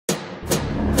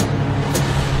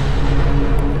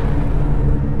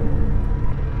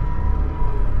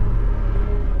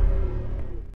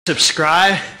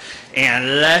Subscribe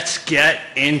and let's get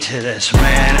into this,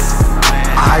 man.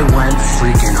 I went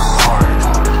freaking hard.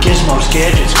 Gizmos,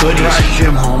 gadgets, goodies.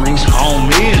 Gym homies.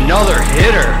 Homie, another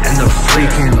hitter. And the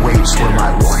freaking weights were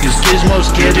my voice. Gizmos,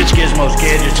 gadgets,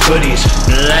 goodies.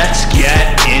 Let's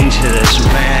get into this,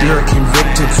 man. You're a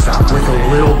convicted felon with a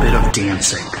little bit of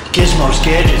dancing. Gizmos,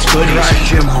 gadgets, goodies.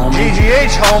 Gym homie.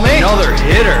 homie. Another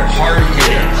hitter. Hard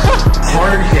hitter.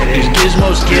 Hard hitting.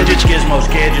 Gizmos, gadgets,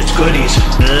 goodies.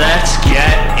 Let's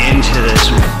get into this.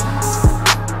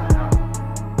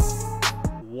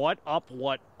 What up?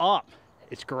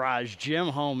 It's Garage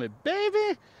Gym Homie,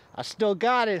 baby. I still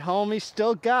got it, homie,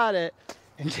 still got it.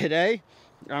 And today,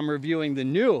 I'm reviewing the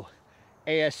new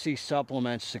ASC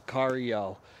supplement,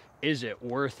 Sicario. Is it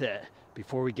worth it?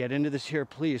 Before we get into this here,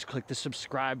 please click the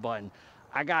subscribe button.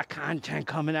 I got content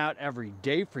coming out every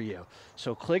day for you.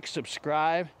 So click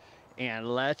subscribe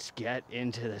and let's get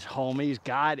into this, homies.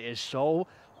 God is so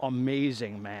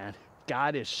amazing, man.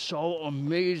 God is so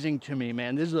amazing to me,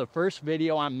 man. This is the first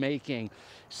video I'm making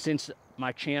since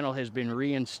my channel has been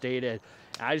reinstated.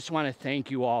 I just want to thank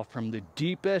you all from the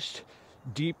deepest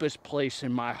place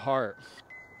in my heart.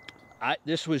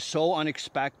 This was so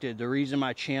unexpected. The reason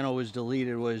my channel was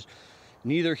deleted was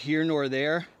neither here nor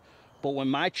there. But when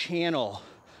my channel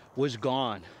was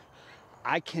gone,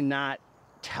 I cannot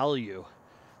tell you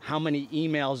how many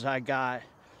emails I got,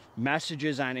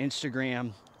 messages on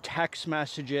Instagram, text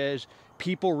messages,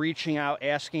 people reaching out,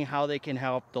 asking how they can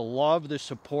help, the love, the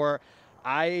support.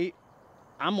 I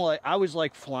was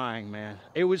like flying, man.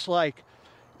 It was like,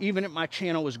 even if my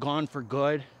channel was gone for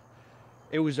good,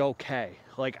 it was okay.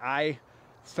 Like, I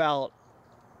felt,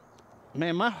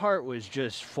 man, my heart was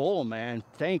just full, man.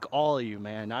 Thank all of you,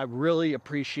 man. I really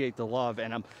appreciate the love,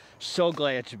 and I'm so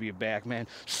glad to be back, man.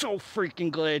 So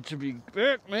freaking glad to be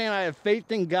back, man. I have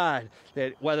faith in God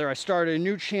that whether I started a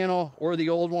new channel or the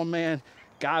old one, man,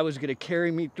 God was going to carry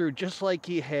me through just like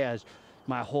he has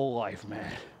my whole life,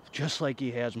 man. Just like he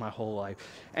has my whole life.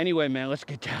 Anyway, man, let's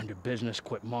get down to business.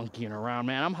 Quit monkeying around,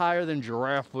 man. I'm higher than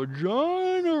giraffe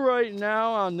vagina right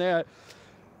now on that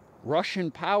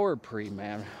Russian power pre,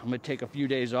 man. I'm going to take a few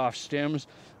days off stims,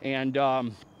 and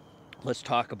let's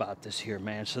talk about this here,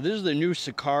 man. So this is the new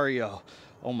Sicario.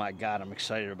 Oh my God, I'm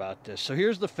excited about this. So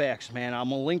here's the facts, man. I'm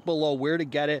going to link below where to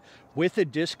get it with a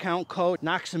discount code.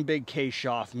 Knock some big cash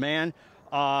off, man.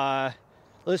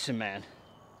 Listen, man.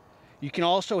 You can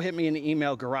also hit me in the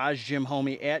email,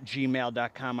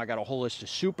 garagegymhomie@gmail.com. I got a whole list of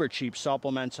super cheap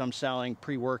supplements I'm selling,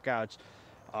 pre-workouts,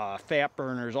 fat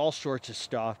burners, all sorts of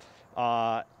stuff.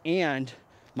 And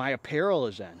my apparel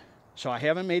is in. So I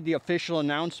haven't made the official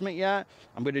announcement yet.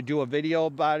 I'm going to do a video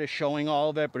about it, showing all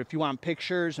of it. But if you want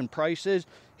pictures and prices,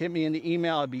 hit me in the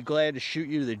email. I'd be glad to shoot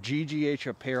you the GGH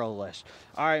apparel list.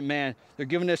 All right, man. They're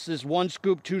giving us this 1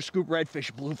 scoop, 2 scoop,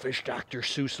 redfish, bluefish, Dr.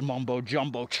 Seuss, mumbo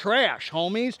jumbo trash,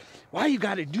 homies. Why you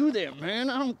got to do that, man?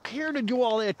 I don't care to do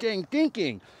all that dang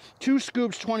thinking. 2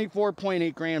 scoops,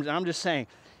 24.8 grams. I'm just saying,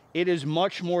 it is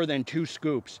much more than 2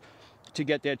 scoops to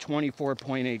get that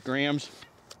 24.8 grams.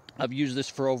 I've used this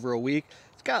for over a week.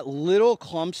 It's got little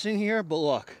clumps in here, but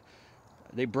look,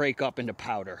 they break up into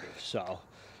powder. So,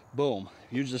 boom,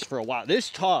 use this for a while. This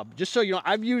tub, just so you know,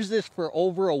 I've used this for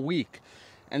over a week,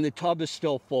 and the tub is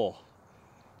still full.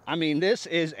 I mean, this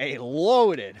is a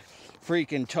loaded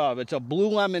freaking tub. It's a blue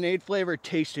lemonade flavor,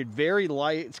 tasted very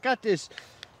light. It's got this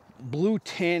blue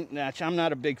tint, which I'm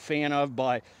not a big fan of,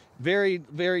 but very,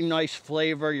 very nice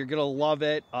flavor. You're gonna love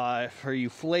it for you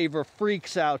flavor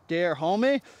freaks out there,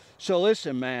 homie. So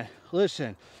listen, man,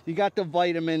 listen. You got the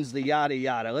vitamins, the yada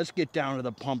yada. Let's get down to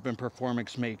the pump and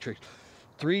performance matrix.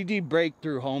 3D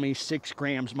breakthrough, homie, 6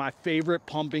 grams. My favorite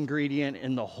pump ingredient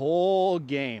in the whole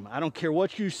game. I don't care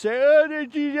what you say. Oh,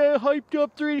 that hyped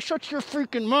up 3D. Shut your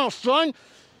freaking mouth, son.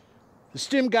 The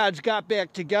Stim Gods got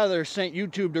back together, sent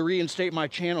YouTube to reinstate my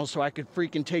channel so I could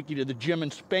freaking take you to the gym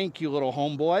and spank you, little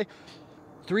homeboy.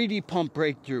 3D pump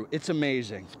breakthrough. It's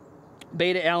amazing.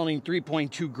 Beta-alanine,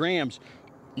 3.2 grams.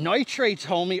 Nitrates,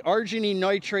 homie. Arginine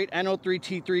nitrate,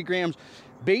 NO3, 3 grams.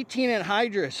 Betaine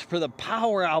anhydrous for the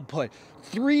power output,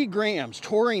 3 grams.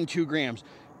 Taurine, 2 grams.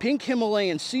 Pink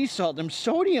Himalayan sea salt, them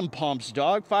sodium pumps,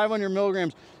 dog, 500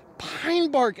 milligrams. Pine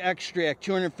bark extract,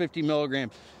 250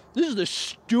 milligrams. This is the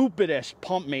stupidest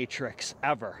pump matrix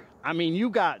ever. I mean, you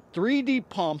got 3D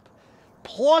pump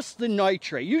plus the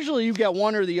nitrate. Usually you get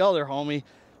one or the other, homie.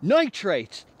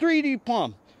 Nitrates, 3D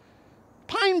pump,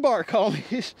 pine bark,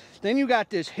 homies. Then you got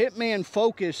this Hitman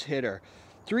Focus Hitter.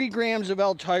 3 grams of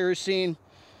L-tyrosine,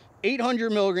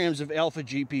 800 milligrams of alpha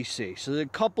GPC. So there's a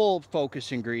couple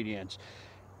focus ingredients.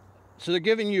 So they're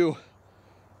giving you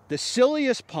the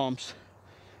silliest pumps,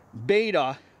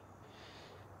 beta,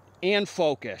 and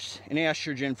focus, and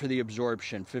estrogen for the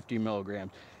absorption, 50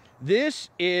 milligrams. This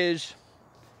is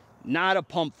not a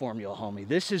pump formula, homie.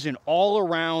 This is an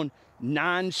all-around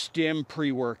non-stim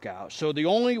pre-workout. So the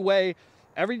only way,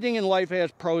 everything in life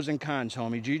has pros and cons,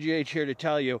 homie. GGH here to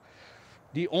tell you.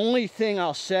 The only thing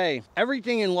I'll say,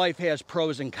 everything in life has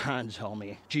pros and cons,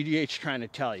 homie. GDH trying to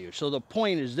tell you. So the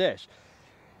point is this.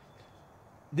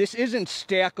 This isn't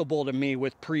stackable to me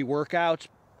with pre-workouts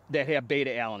that have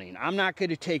beta-alanine. I'm not going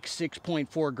to take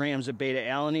 6.4 grams of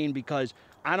beta-alanine because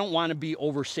I don't want to be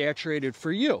oversaturated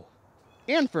for you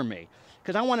and for me,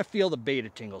 because I want to feel the beta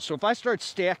tingles. So if I start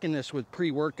stacking this with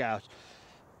pre-workouts,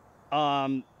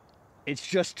 it's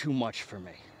just too much for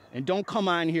me. And don't come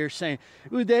on here saying,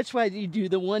 ooh, that's why you do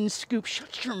the 1 scoop.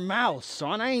 Shut your mouth,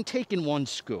 son. I ain't taking 1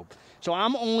 scoop. So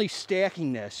I'm only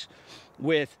stacking this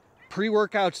with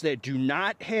pre-workouts that do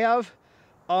not have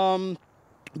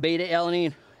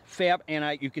beta-alanine, fat,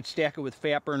 and you could stack it with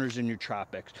fat burners and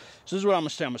nootropics. So this is what I'm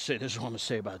gonna say. This is what I'm gonna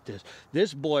say about this.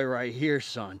 This boy right here,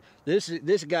 son.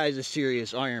 This guy's a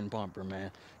serious iron bumper,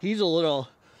 man. He's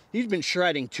been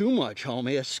shredding too much,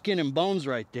 homie. That's skin and bones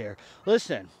right there.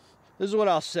 Listen, this is what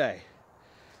I'll say.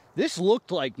 This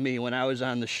looked like me when I was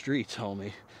on the streets,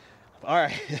 homie. All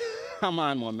right, I'm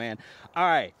on one, man. All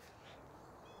right,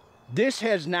 this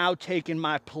has now taken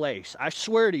my place. I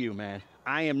swear to you, man.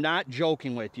 I am not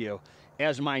joking with you.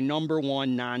 As my #1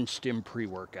 non-stim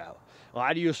pre-workout. A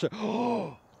lot of you say,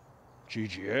 oh,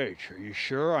 GGH, are you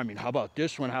sure? I mean, how about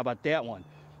this one? How about that one?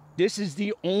 This is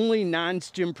the only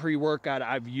non-stim pre-workout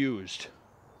I've used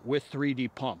with 3D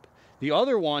Pump. The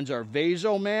other ones are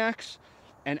Vasomax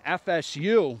and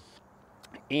FSU,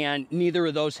 and neither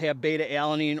of those have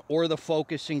beta-alanine or the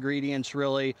focus ingredients,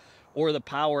 really, or the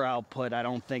power output, I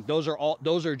don't think. Those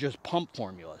are just pump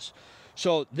formulas.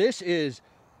 So this is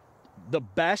the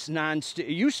best non-stim.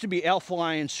 It used to be Alpha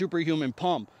Lion Superhuman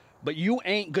Pump, but you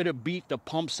ain't gonna beat the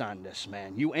pumps on this,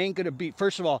 man. You ain't gonna beat.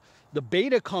 First of all, the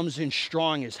beta comes in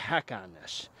strong as heck on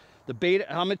this. The beta,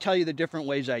 I'm gonna tell you the different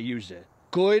ways I use it.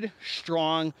 Good,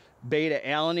 strong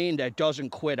beta-alanine that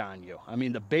doesn't quit on you. I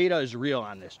mean, the beta is real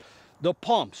on this. The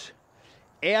pumps,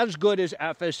 as good as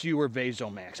FSU or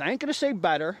Vasomax. I ain't gonna say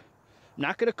better. I'm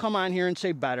not gonna come on here and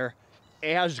say better.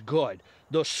 As good.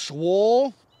 The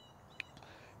swole,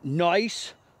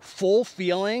 nice, full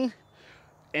feeling,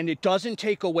 and it doesn't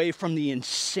take away from the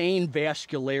insane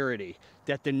vascularity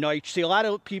that the night. See, a lot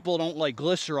of people don't like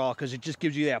glycerol because it just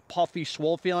gives you that puffy,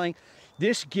 swole feeling.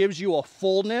 This gives you a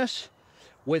fullness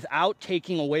without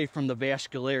taking away from the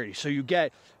vascularity. So you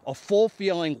get a full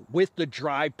feeling with the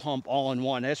dry pump all in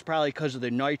one. That's probably because of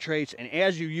the nitrates. And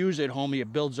as you use it, homie,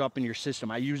 it builds up in your system.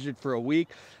 I used it for a week.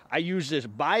 I use this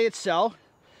by itself.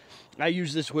 I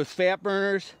use this with fat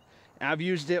burners. I've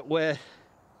used it with,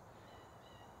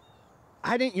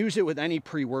 I didn't use it with any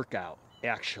pre-workout,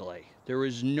 actually. There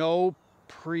was no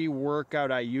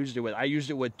pre-workout I used it with. I used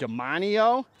it with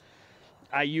Demonio.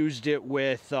 I used it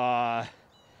with, what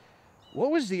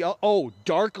was the, oh,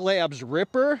 Dark Labs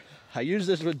Ripper. I used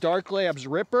this with Dark Labs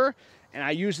Ripper, and I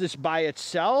used this by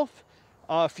itself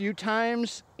a few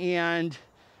times, and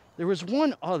there was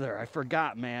one other, I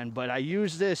forgot, man, but I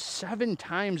used this 7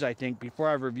 times, I think, before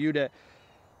I reviewed it.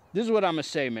 This is what I'm gonna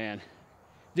say, man.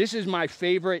 This is my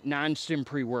favorite non-stim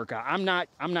pre-workout. I'm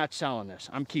not selling this.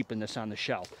 I'm keeping this on the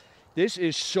shelf. This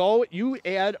is so, you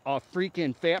add a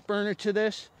freaking fat burner to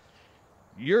this,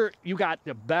 you got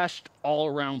the best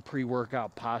all-around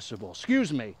pre-workout possible.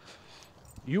 Excuse me.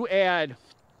 You add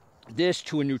this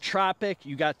to a nootropic,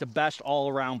 you got the best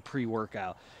all-around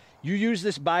pre-workout. You use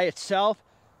this by itself,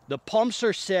 the pumps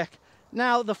are sick.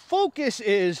 Now, the focus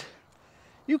is,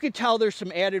 you could tell there's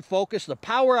some added focus. The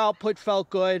power output felt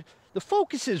good. The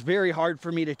focus is very hard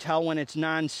for me to tell when it's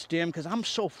non-stim because I'm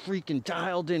so freaking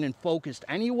dialed in and focused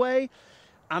anyway.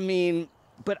 I mean,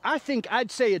 but I think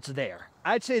I'd say it's there.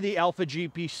 I'd say the alpha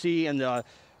GPC and the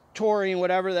taurine,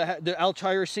 whatever, the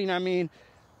L-tyrosine, I mean,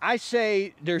 I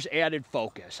say there's added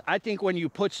focus. I think when you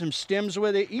put some stims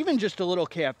with it, even just a little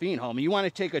caffeine, homie, you want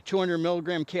to take a 200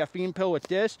 milligram caffeine pill with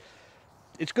this,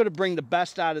 it's going to bring the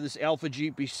best out of this alpha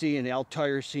GPC and the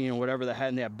L-tyrosine and whatever the heck,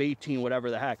 and that betaine, whatever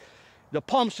the heck. The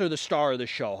pumps are the star of the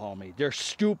show, homie. They're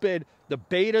stupid. The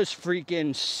beta's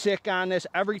freaking sick on this.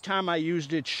 Every time I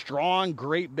used it, strong,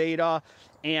 great beta,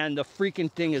 and the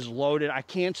freaking thing is loaded. I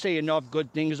can't say enough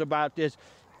good things about this.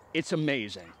 It's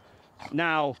amazing.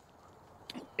 Now,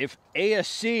 if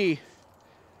ASC,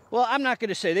 well, I'm not going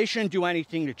to say they shouldn't do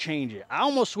anything to change it. I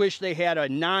almost wish they had a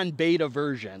non-beta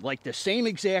version, like the same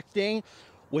exact thing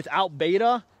without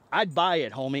beta, I'd buy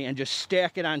it, homie, and just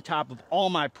stack it on top of all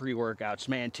my pre-workouts,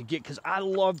 man, because I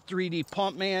love 3D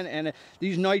Pump, man, and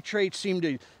these nitrates seem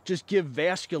to just give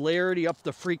vascularity up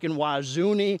the freaking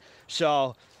wazoonie.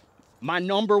 So my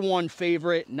 #1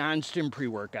 favorite non-stim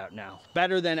pre-workout now.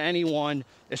 Better than anyone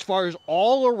as far as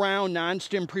all-around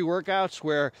non-stim pre-workouts,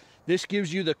 where this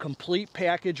gives you the complete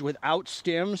package without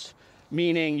stims,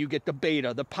 meaning you get the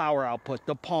beta, the power output,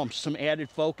 the pumps, some added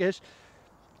focus.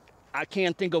 I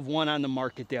can't think of one on the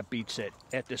market that beats it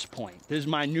at this point. This is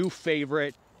my new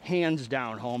favorite, hands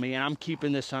down, homie, and I'm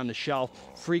keeping this on the shelf.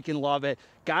 Freaking love it.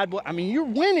 I mean, you're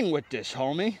winning with this,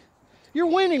 homie. You're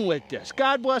winning with this.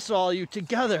 God bless all of you.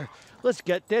 Together, let's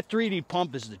get that 3D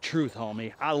Pump is the truth,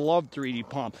 homie. I love 3D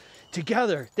Pump.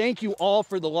 Together, thank you all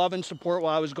for the love and support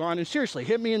while I was gone. And seriously,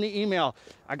 hit me in the email.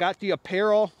 I got the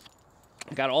apparel.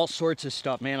 I got all sorts of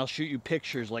stuff, man. I'll shoot you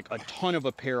pictures, like a ton of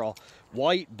apparel.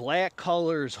 White, black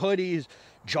colors, hoodies,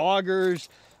 joggers.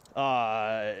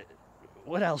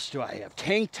 What else do I have?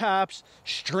 Tank tops,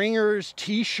 stringers,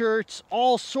 t-shirts,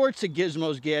 all sorts of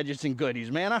gizmos, gadgets, and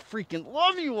goodies, man. I freaking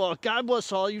love you all. God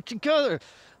bless all you. Together,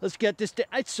 let's get this.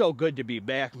 It's so good to be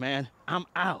back, man. I'm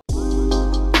out.